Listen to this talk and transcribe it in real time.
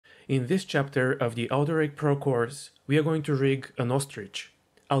In this chapter of the Auto-Rig Pro course, we are going to rig an ostrich.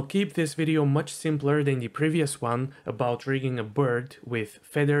 I'll keep this video much simpler than the previous one about rigging a bird with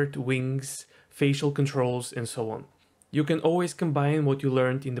feathered wings, facial controls, and so on. You can always combine what you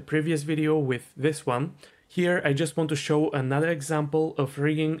learned in the previous video with this one. Here I just want to show another example of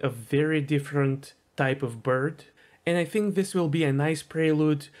rigging a very different type of bird, and I think this will be a nice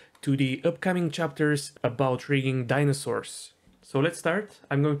prelude to the upcoming chapters about rigging dinosaurs. So let's start.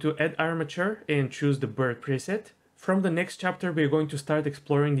 I'm going to add armature and choose the bird preset. From the next chapter we're going to start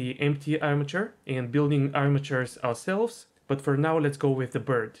exploring the empty armature and building armatures ourselves, but for now let's go with the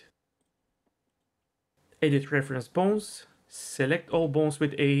bird. Edit reference bones, select all bones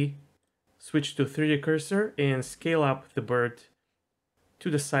with A, switch to 3D cursor and scale up the bird to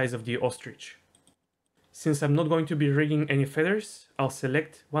the size of the ostrich. Since I'm not going to be rigging any feathers, I'll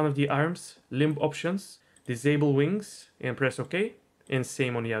select one of the arms, limb options, disable wings and press OK, and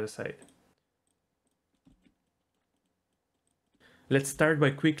same on the other side. Let's start by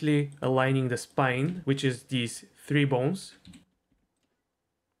quickly aligning the spine, which is these 3 bones.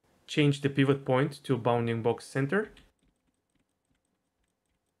 Change the pivot point to bounding box center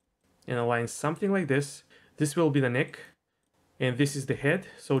and align something like this. This will be the neck and this is the head,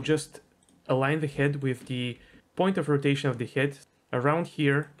 so just align the head with the point of rotation of the head around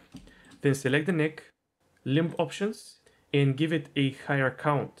here, then select the neck, limb options, and give it a higher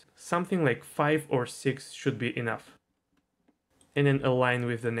count. Something like 5 or 6 should be enough. And then align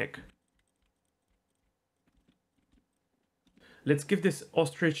with the neck. Let's give this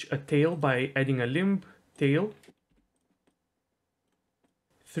ostrich a tail by adding a limb, tail.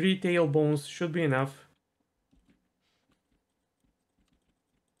 3 tail bones should be enough.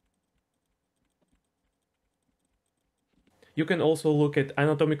 You can also look at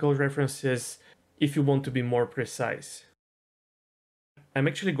anatomical references if you want to be more precise. I'm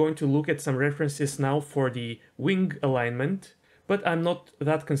actually going to look at some references now for the wing alignment, but I'm not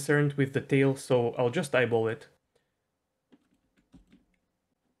that concerned with the tail, so I'll just eyeball it.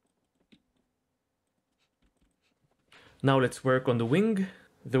 Now let's work on the wing.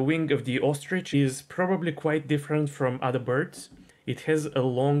 The wing of the ostrich is probably quite different from other birds. It has a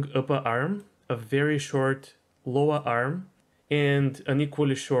long upper arm, a very short lower arm, and an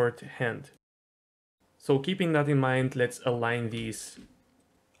equally short hand. So keeping that in mind, let's align these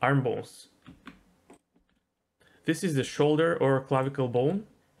arm bones. This is the shoulder or clavicle bone.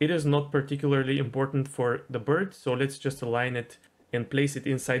 It is not particularly important for the bird, so let's just align it and place it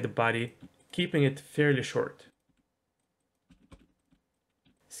inside the body, keeping it fairly short.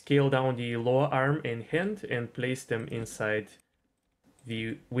 Scale down the lower arm and hand and place them inside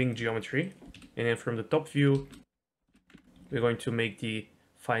the wing geometry. And then from the top view, we're going to make the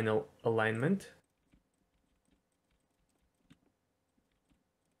final alignment.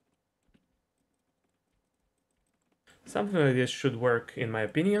 Something like this should work in my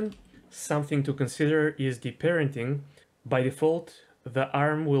opinion. Something to consider is the parenting. By default, the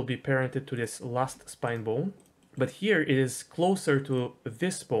arm will be parented to this last spine bone, but here it is closer to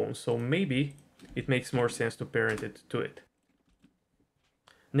this bone, so maybe it makes more sense to parent it to it.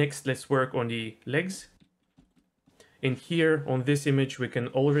 Next, let's work on the legs. And here on this image, we can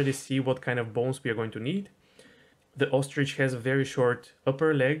already see what kind of bones we are going to need. The ostrich has a very short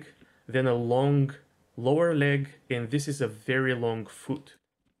upper leg, then a long lower leg, and this is a very long foot.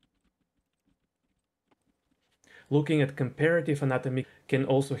 Looking at comparative anatomy can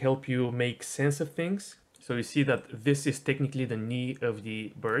also help you make sense of things. So you see that this is technically the knee of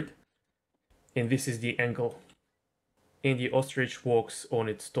the bird, and this is the ankle. And the ostrich walks on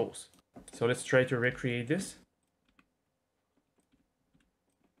its toes. So let's try to recreate this.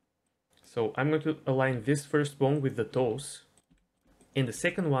 So I'm going to align this first bone with the toes, and the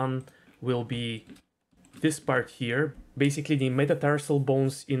second one will be this part here, basically the metatarsal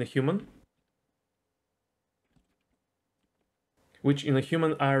bones in a human, which in a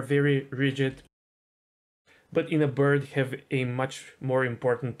human are very rigid, but in a bird have a much more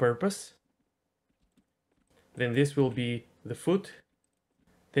important purpose. Then this will be the foot,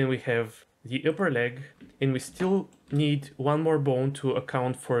 then we have the upper leg, and we still need one more bone to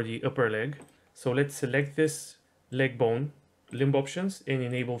account for the upper leg. So let's select this leg bone, limb options, and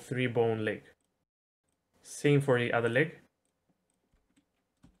enable 3 bone leg. Same for the other leg.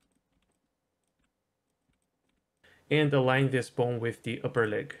 And align this bone with the upper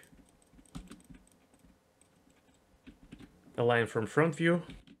leg. Align from front view.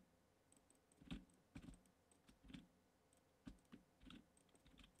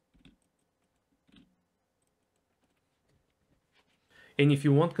 And if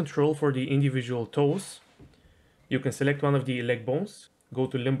you want control for the individual toes, you can select one of the leg bones, go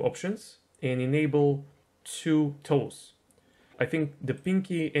to limb options and enable 2 toes. I think the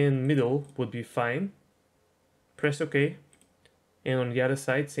pinky and middle would be fine. Press OK. And on the other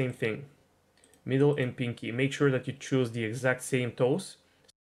side, same thing. Middle and pinky. Make sure that you choose the exact same toes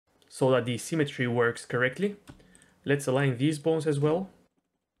so that the symmetry works correctly. Let's align these bones as well.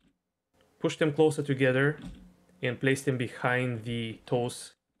 Push them closer together and place them behind the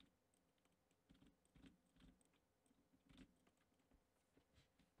toes.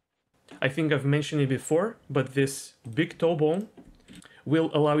 I think I've mentioned it before, but this big toe bone will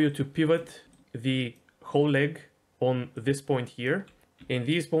allow you to pivot the whole leg on this point here. And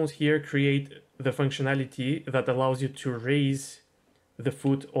these bones here create the functionality that allows you to raise the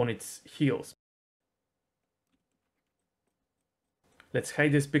foot on its heels. Let's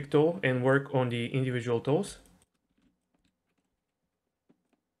hide this big toe and work on the individual toes.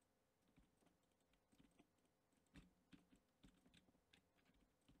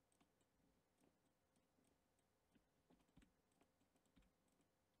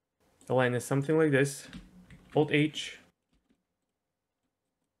 Align is something like this. Alt H.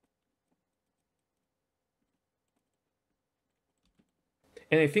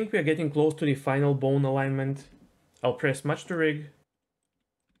 And I think we are getting close to the final bone alignment. I'll press Match to Rig.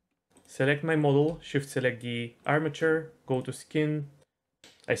 Select my model, shift select the armature, go to skin.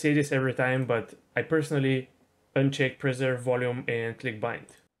 I say this every time, but I personally uncheck preserve volume and click bind.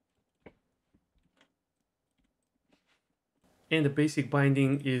 And the basic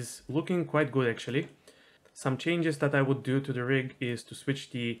binding is looking quite good actually. Some changes that I would do to the rig is to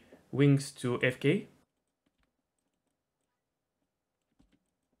switch the wings to FK.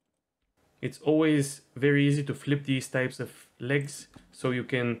 It's always very easy to flip these types of legs, so you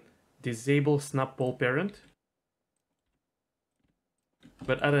can disable snap pole parent.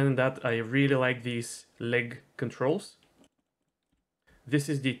 But other than that, I really like these leg controls. This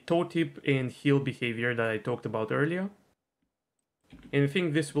is the toe tip and heel behavior that I talked about earlier. And I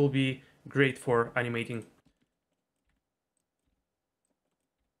think this will be great for animating.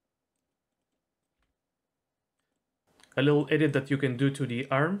 A little edit that you can do to the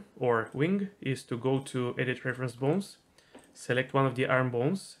arm or wing is to go to Edit Reference Bones, select one of the arm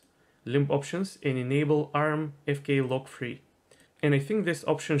bones, limb options, and enable arm FK lock free. And I think this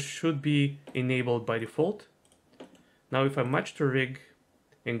option should be enabled by default. Now if I match to rig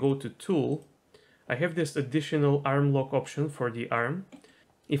and go to tool, I have this additional arm lock option for the arm.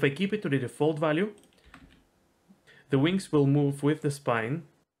 If I keep it to the default value, the wings will move with the spine.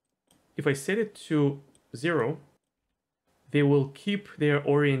 If I set it to 0, they will keep their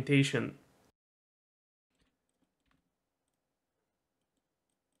orientation.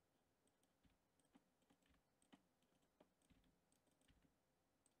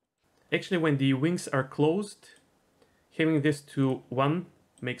 Actually, when the wings are closed, having this to 1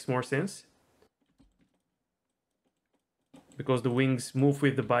 makes more sense, because the wings move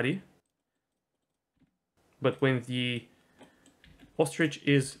with the body. But when the ostrich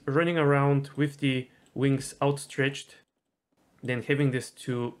is running around with the wings outstretched, then having this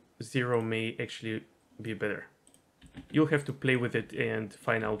to 0 may actually be better. You'll have to play with it and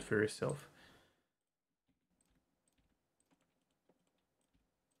find out for yourself.